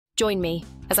Join me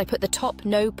as I put the top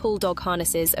no-pull dog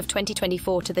harnesses of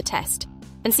 2024 to the test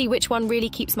and see which one really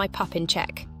keeps my pup in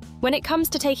check. When it comes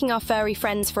to taking our furry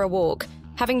friends for a walk,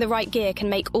 having the right gear can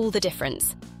make all the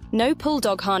difference. No-pull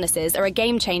dog harnesses are a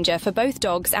game changer for both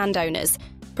dogs and owners,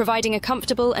 providing a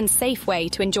comfortable and safe way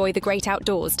to enjoy the great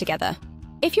outdoors together.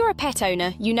 If you're a pet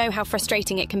owner, you know how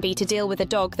frustrating it can be to deal with a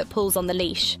dog that pulls on the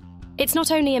leash. It's not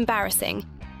only embarrassing,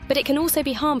 but it can also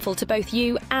be harmful to both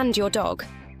you and your dog.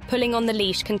 Pulling on the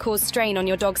leash can cause strain on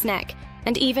your dog's neck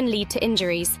and even lead to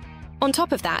injuries. On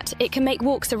top of that, it can make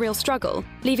walks a real struggle,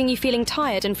 leaving you feeling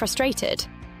tired and frustrated.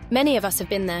 Many of us have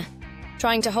been there,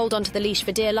 trying to hold onto the leash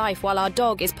for dear life while our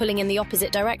dog is pulling in the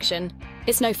opposite direction.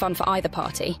 It's no fun for either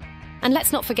party. And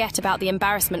let's not forget about the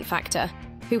embarrassment factor.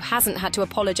 Who hasn't had to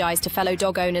apologize to fellow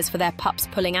dog owners for their pups'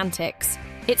 pulling antics?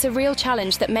 It's a real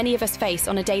challenge that many of us face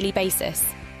on a daily basis.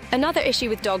 Another issue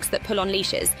with dogs that pull on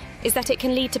leashes is that it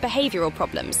can lead to behavioral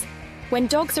problems. When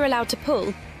dogs are allowed to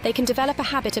pull, they can develop a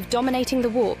habit of dominating the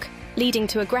walk, leading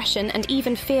to aggression and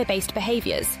even fear-based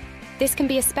behaviors. This can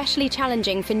be especially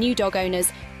challenging for new dog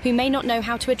owners who may not know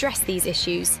how to address these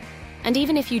issues. And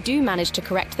even if you do manage to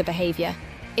correct the behavior,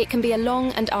 it can be a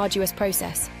long and arduous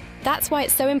process. That's why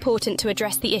it's so important to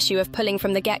address the issue of pulling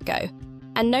from the get-go.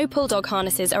 And no-pull dog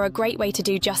harnesses are a great way to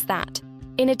do just that.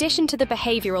 In addition to the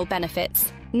behavioral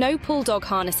benefits, no-pull dog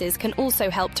harnesses can also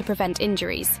help to prevent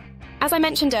injuries. As I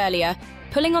mentioned earlier,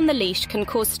 pulling on the leash can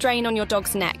cause strain on your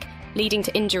dog's neck, leading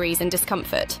to injuries and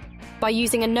discomfort. By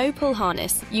using a no-pull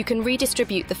harness, you can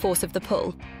redistribute the force of the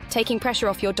pull, taking pressure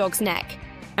off your dog's neck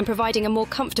and providing a more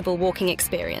comfortable walking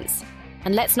experience.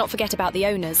 And let's not forget about the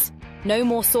owners. No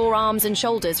more sore arms and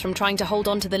shoulders from trying to hold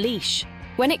on to the leash.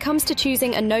 When it comes to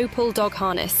choosing a no-pull dog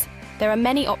harness, there are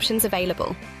many options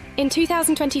available. In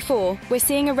 2024, we're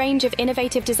seeing a range of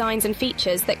innovative designs and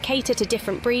features that cater to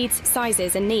different breeds,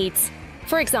 sizes, and needs.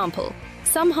 For example,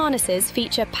 some harnesses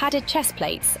feature padded chest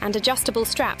plates and adjustable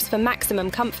straps for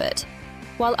maximum comfort,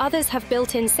 while others have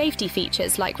built-in safety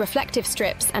features like reflective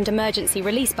strips and emergency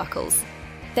release buckles.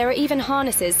 There are even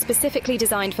harnesses specifically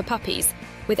designed for puppies,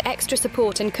 with extra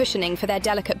support and cushioning for their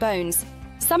delicate bones.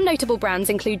 Some notable brands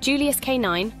include Julius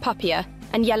K9, Puppia,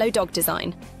 and Yellow Dog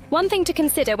Design. One thing to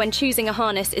consider when choosing a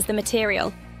harness is the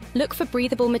material. Look for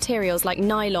breathable materials like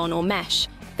nylon or mesh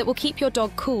that will keep your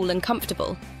dog cool and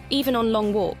comfortable, even on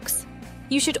long walks.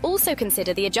 You should also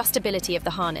consider the adjustability of the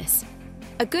harness.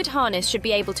 A good harness should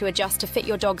be able to adjust to fit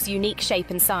your dog's unique shape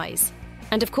and size.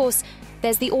 And of course,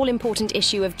 there's the all-important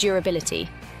issue of durability.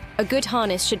 A good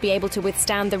harness should be able to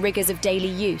withstand the rigors of daily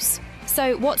use.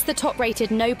 So, what's the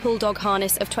top-rated no-pull dog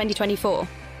harness of 2024?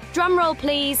 Drumroll,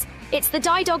 please! It's the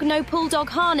DieDog No-Pull Dog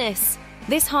Harness!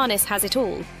 This harness has it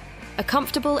all. A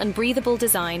comfortable and breathable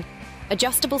design,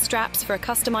 adjustable straps for a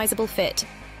customizable fit,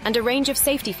 and a range of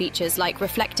safety features like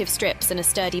reflective strips and a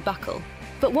sturdy buckle.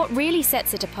 But what really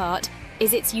sets it apart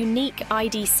is its unique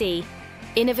IDC,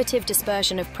 innovative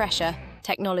dispersion of pressure,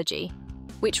 technology,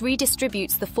 which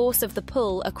redistributes the force of the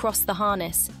pull across the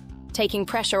harness, taking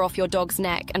pressure off your dog's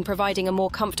neck and providing a more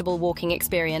comfortable walking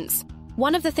experience.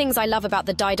 One of the things I love about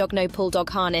the DieDog No-Pull Dog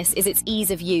Harness is its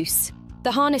ease of use.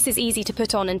 The harness is easy to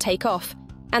put on and take off,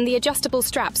 and the adjustable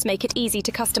straps make it easy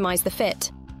to customize the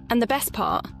fit. And the best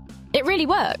part? It really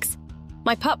works!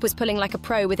 My pup was pulling like a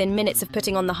pro within minutes of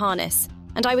putting on the harness,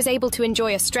 and I was able to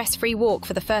enjoy a stress-free walk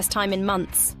for the first time in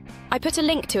months. I put a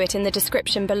link to it in the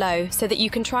description below so that you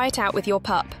can try it out with your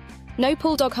pup.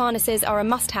 No-pull dog harnesses are a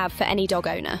must-have for any dog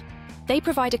owner. They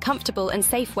provide a comfortable and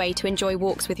safe way to enjoy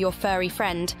walks with your furry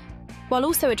friend, while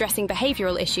also addressing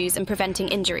behavioral issues and preventing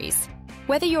injuries.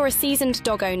 Whether you're a seasoned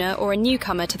dog owner or a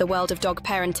newcomer to the world of dog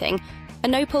parenting, a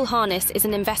no-pull harness is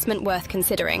an investment worth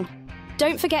considering.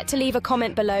 Don't forget to leave a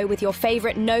comment below with your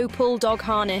favorite no-pull dog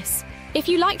harness. If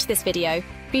you liked this video,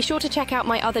 be sure to check out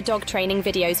my other dog training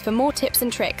videos for more tips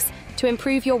and tricks to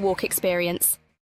improve your walk experience.